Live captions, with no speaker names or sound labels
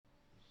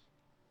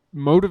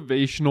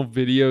motivational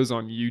videos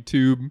on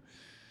YouTube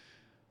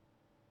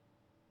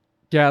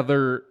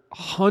gather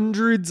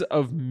hundreds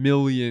of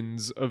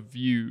millions of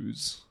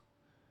views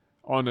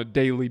on a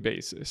daily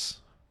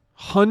basis.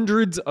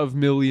 Hundreds of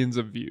millions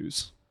of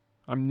views.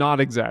 I'm not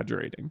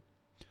exaggerating.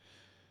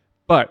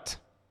 But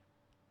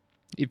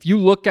if you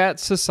look at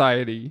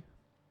society,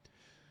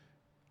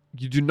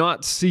 you do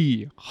not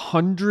see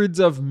hundreds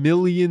of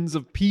millions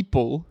of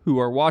people who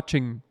are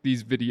watching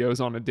these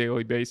videos on a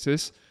daily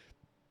basis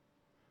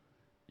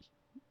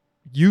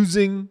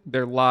using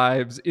their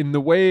lives in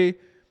the way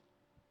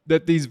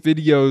that these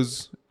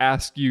videos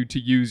ask you to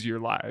use your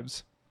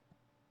lives.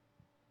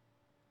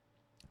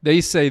 They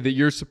say that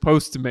you're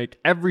supposed to make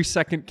every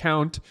second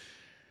count,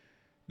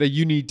 that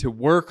you need to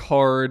work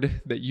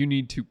hard, that you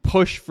need to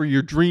push for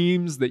your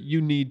dreams, that you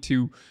need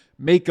to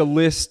make a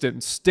list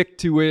and stick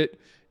to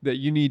it, that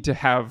you need to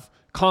have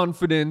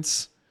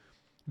confidence,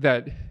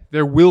 that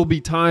there will be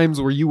times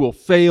where you will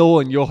fail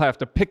and you'll have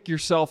to pick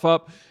yourself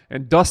up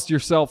and dust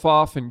yourself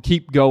off and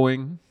keep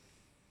going.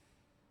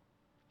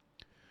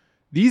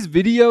 These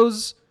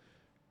videos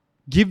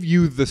give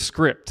you the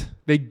script.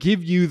 They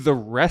give you the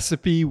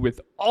recipe with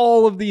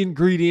all of the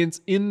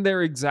ingredients in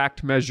their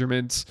exact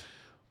measurements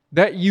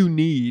that you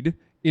need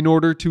in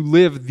order to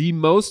live the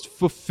most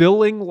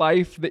fulfilling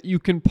life that you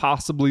can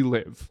possibly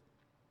live.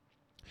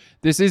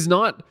 This is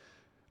not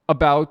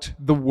about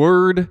the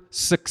word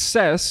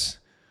success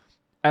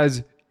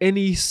as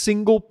any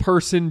single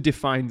person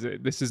defines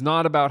it. This is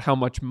not about how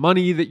much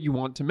money that you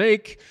want to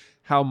make,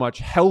 how much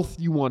health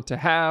you want to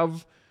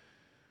have,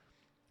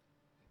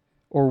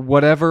 or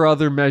whatever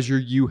other measure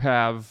you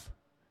have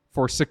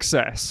for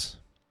success.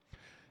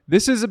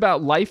 This is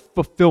about life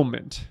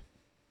fulfillment.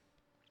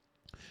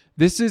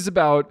 This is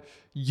about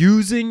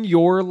using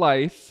your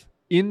life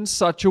in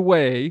such a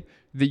way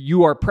that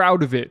you are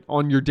proud of it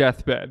on your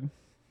deathbed.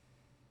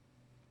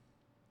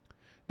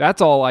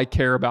 That's all I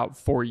care about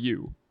for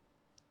you.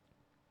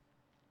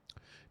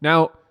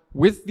 Now,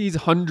 with these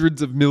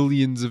hundreds of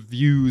millions of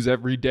views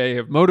every day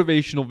of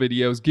motivational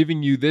videos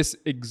giving you this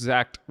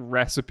exact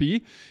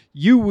recipe,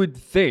 you would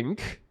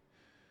think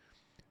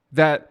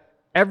that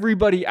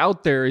everybody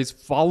out there is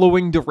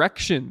following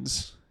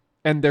directions,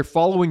 and they're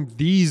following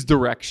these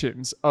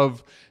directions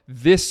of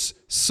this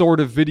sort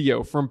of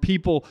video from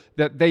people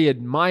that they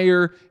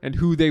admire and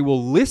who they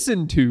will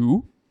listen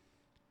to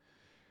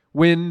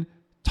when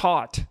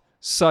taught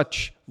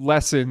such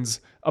lessons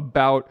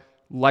about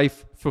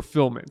life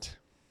fulfillment.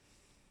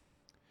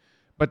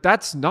 But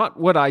that's not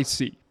what I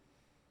see.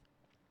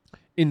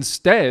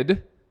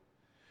 Instead,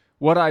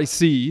 what I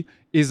see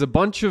is a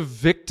bunch of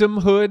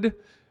victimhood,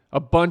 a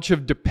bunch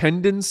of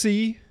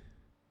dependency,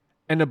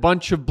 and a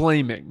bunch of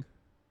blaming.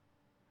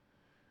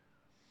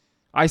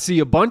 I see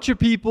a bunch of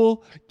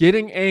people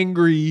getting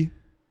angry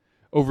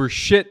over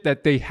shit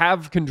that they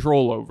have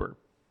control over.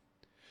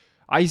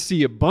 I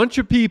see a bunch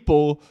of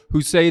people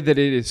who say that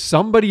it is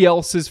somebody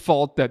else's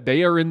fault that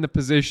they are in the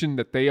position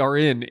that they are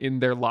in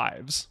their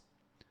lives.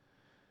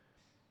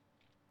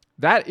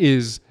 That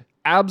is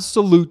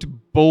absolute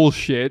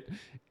bullshit,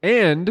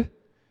 and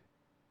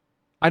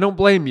I don't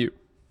blame you.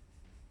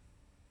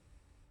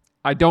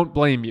 I don't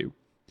blame you.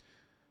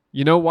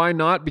 You know why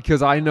not?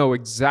 Because I know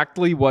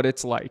exactly what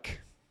it's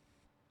like.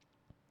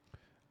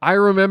 I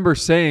remember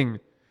saying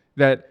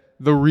that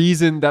the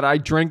reason that I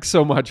drank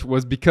so much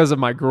was because of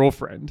my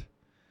girlfriend.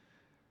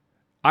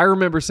 I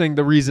remember saying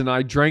the reason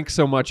I drank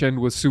so much and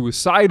was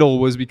suicidal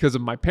was because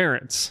of my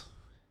parents.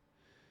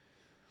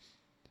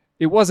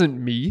 It wasn't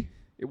me.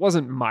 It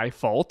wasn't my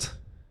fault.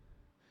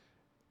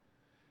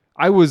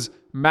 I was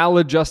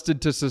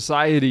maladjusted to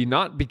society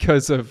not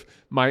because of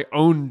my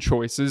own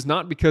choices,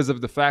 not because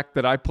of the fact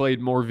that I played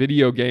more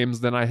video games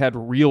than I had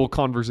real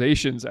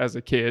conversations as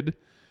a kid.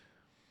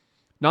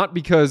 Not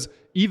because,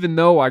 even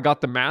though I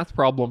got the math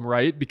problem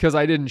right, because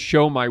I didn't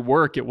show my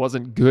work, it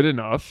wasn't good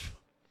enough.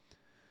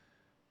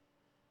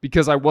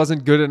 Because I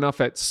wasn't good enough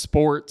at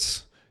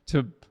sports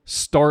to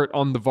start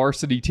on the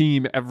varsity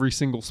team every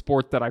single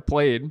sport that I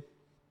played.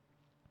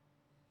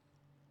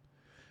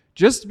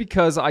 Just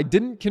because I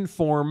didn't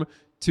conform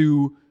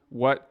to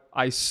what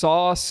I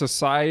saw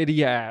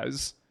society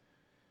as,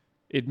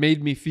 it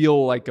made me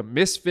feel like a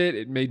misfit,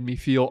 it made me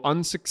feel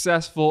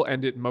unsuccessful,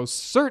 and it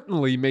most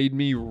certainly made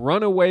me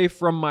run away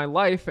from my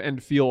life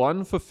and feel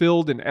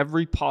unfulfilled in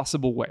every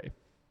possible way.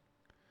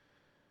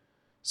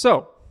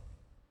 So,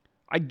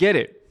 I get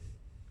it.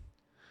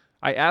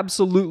 I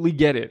absolutely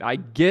get it. I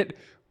get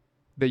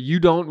that you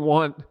don't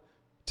want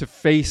to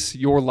face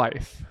your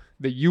life,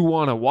 that you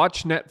want to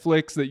watch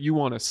Netflix, that you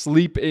want to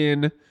sleep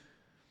in,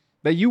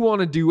 that you want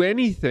to do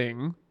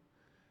anything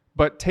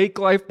but take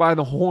life by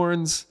the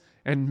horns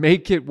and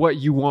make it what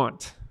you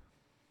want.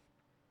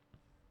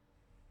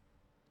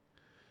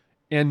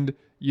 And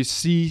you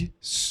see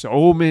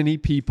so many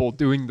people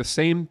doing the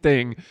same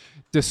thing,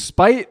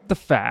 despite the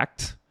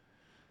fact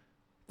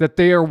that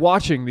they are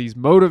watching these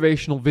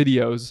motivational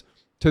videos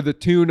to the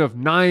tune of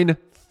 9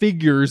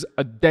 figures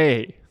a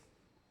day.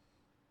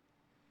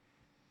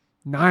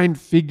 9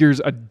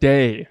 figures a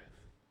day.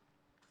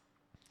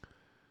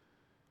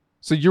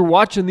 So you're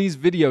watching these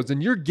videos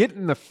and you're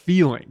getting the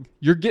feeling.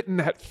 You're getting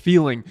that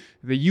feeling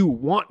that you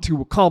want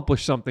to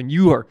accomplish something.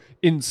 You are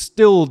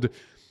instilled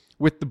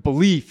with the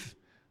belief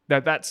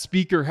that that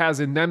speaker has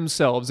in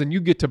themselves, and you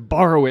get to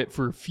borrow it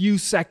for a few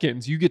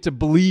seconds. You get to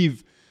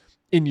believe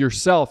in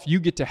yourself. You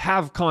get to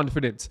have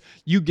confidence.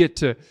 You get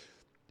to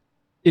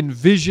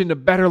envision a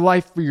better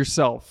life for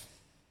yourself.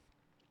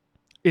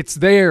 It's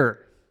there.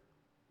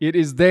 It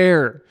is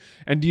there.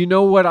 And do you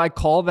know what I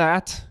call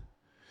that?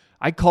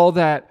 I call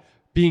that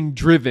being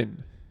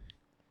driven.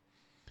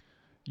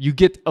 You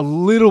get a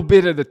little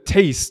bit of the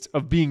taste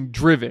of being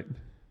driven,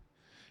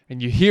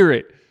 and you hear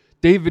it.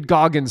 David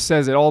Goggins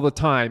says it all the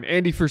time.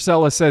 Andy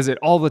Frisella says it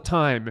all the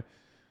time.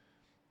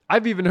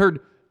 I've even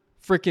heard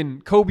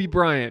frickin' Kobe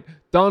Bryant,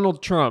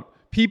 Donald Trump,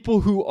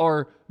 people who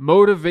are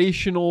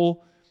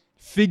motivational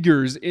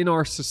figures in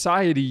our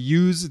society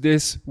use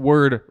this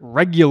word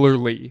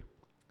regularly.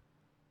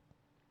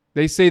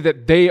 They say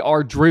that they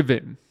are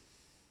driven.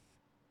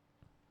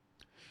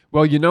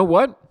 Well, you know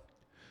what?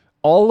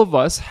 All of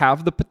us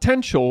have the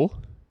potential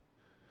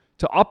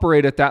to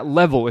operate at that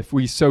level if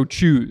we so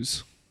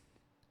choose.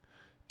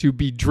 To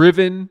be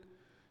driven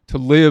to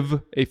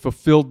live a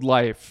fulfilled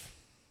life.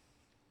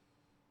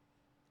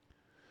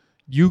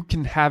 You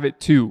can have it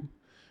too.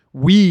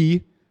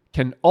 We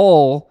can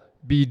all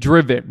be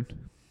driven.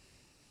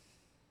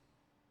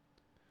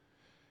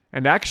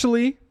 And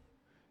actually,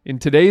 in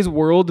today's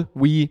world,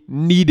 we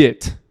need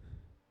it.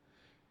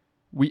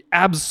 We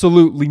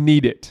absolutely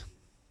need it.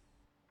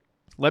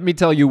 Let me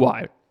tell you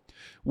why.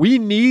 We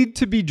need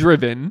to be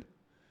driven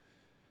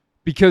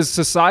because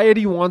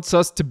society wants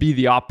us to be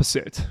the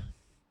opposite.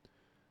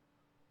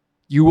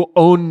 You will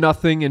own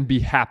nothing and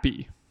be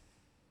happy.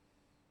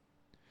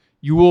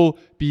 You will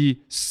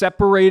be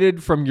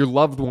separated from your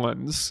loved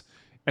ones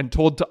and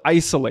told to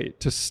isolate,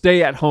 to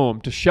stay at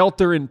home, to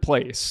shelter in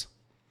place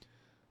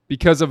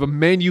because of a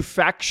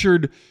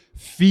manufactured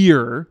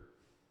fear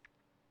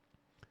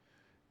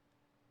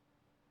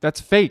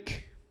that's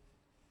fake.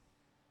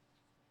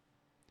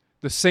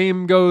 The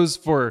same goes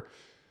for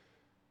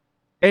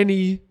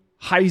any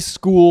high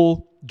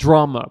school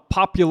drama,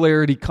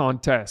 popularity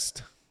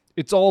contest.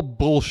 It's all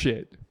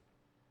bullshit.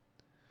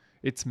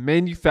 It's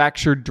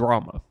manufactured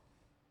drama.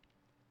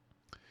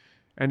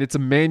 And it's a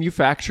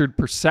manufactured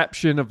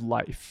perception of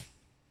life.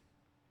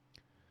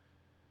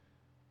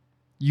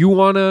 You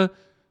want to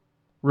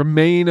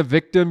remain a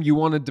victim? You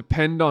want to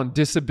depend on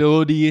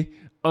disability,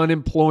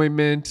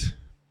 unemployment?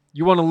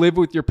 You want to live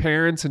with your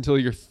parents until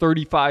you're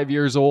 35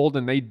 years old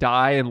and they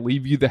die and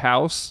leave you the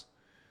house?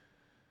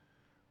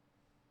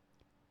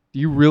 Do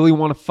you really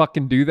want to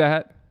fucking do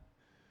that?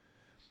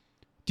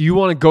 Do you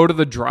want to go to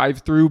the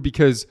drive-thru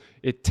because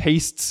it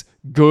tastes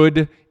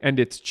good and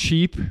it's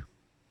cheap?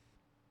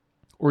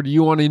 Or do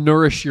you want to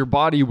nourish your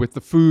body with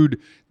the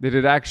food that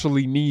it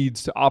actually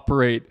needs to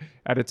operate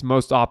at its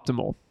most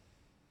optimal?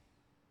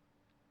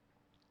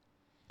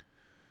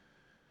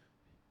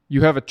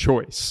 You have a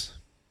choice.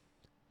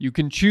 You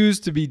can choose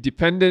to be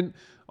dependent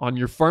on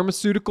your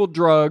pharmaceutical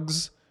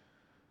drugs,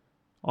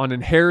 on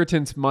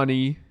inheritance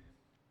money,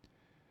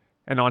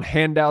 and on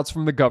handouts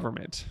from the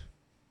government.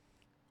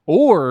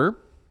 Or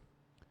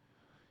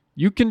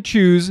you can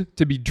choose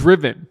to be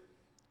driven,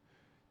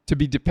 to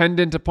be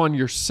dependent upon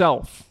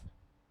yourself,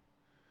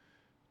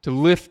 to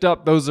lift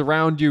up those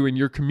around you in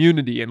your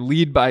community and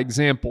lead by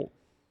example,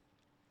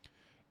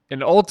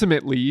 and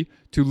ultimately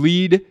to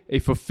lead a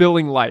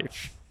fulfilling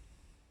life.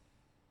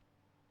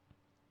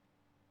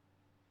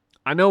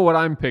 I know what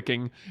I'm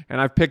picking,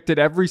 and I've picked it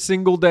every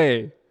single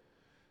day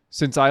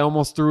since I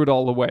almost threw it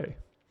all away.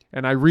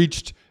 And I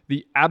reached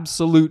the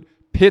absolute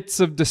pits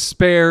of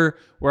despair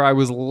where I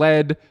was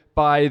led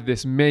by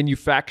this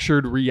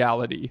manufactured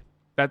reality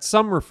that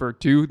some refer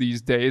to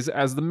these days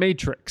as the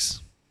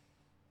Matrix.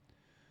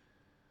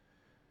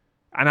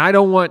 And I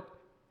don't want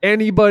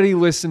anybody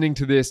listening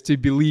to this to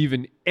believe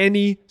in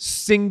any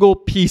single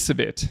piece of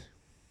it.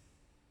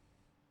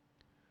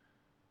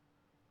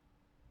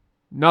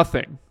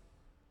 Nothing.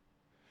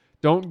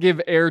 Don't give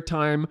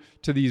airtime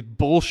to these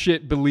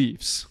bullshit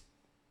beliefs.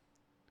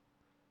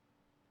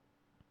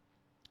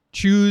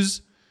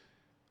 Choose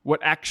what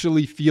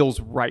actually feels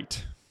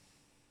right.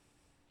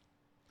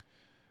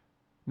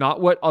 Not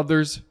what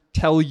others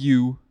tell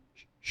you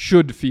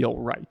should feel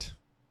right.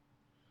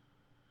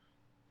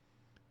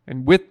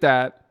 And with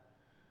that,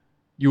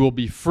 you will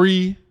be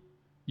free,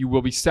 you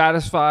will be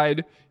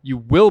satisfied, you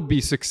will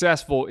be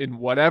successful in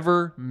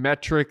whatever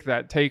metric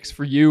that takes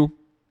for you,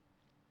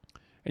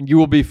 and you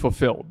will be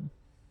fulfilled.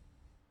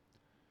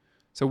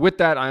 So with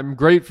that, I'm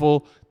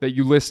grateful that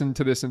you listened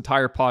to this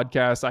entire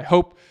podcast. I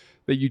hope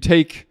that you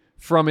take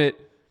from it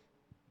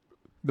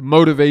the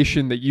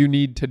motivation that you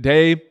need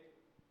today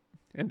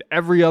and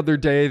every other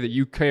day that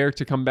you care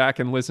to come back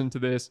and listen to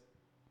this,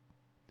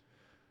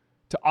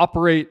 to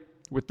operate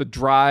with the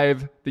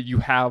drive that you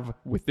have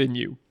within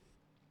you.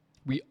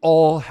 We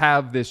all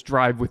have this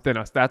drive within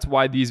us. That's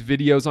why these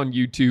videos on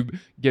YouTube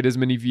get as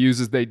many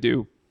views as they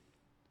do.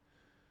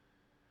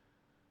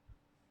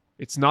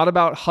 It's not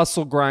about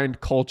hustle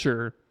grind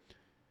culture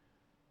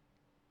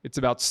It's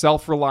about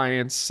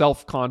self-reliance,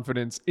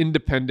 self-confidence,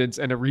 independence,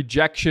 and a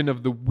rejection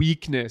of the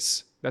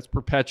weakness that's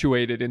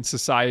perpetuated in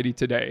society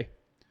today.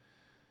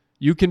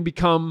 You can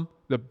become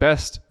the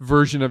best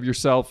version of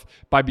yourself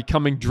by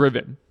becoming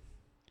driven.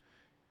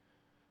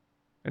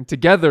 And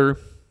together,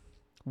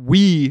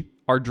 we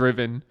are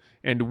driven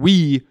and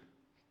we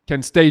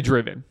can stay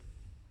driven.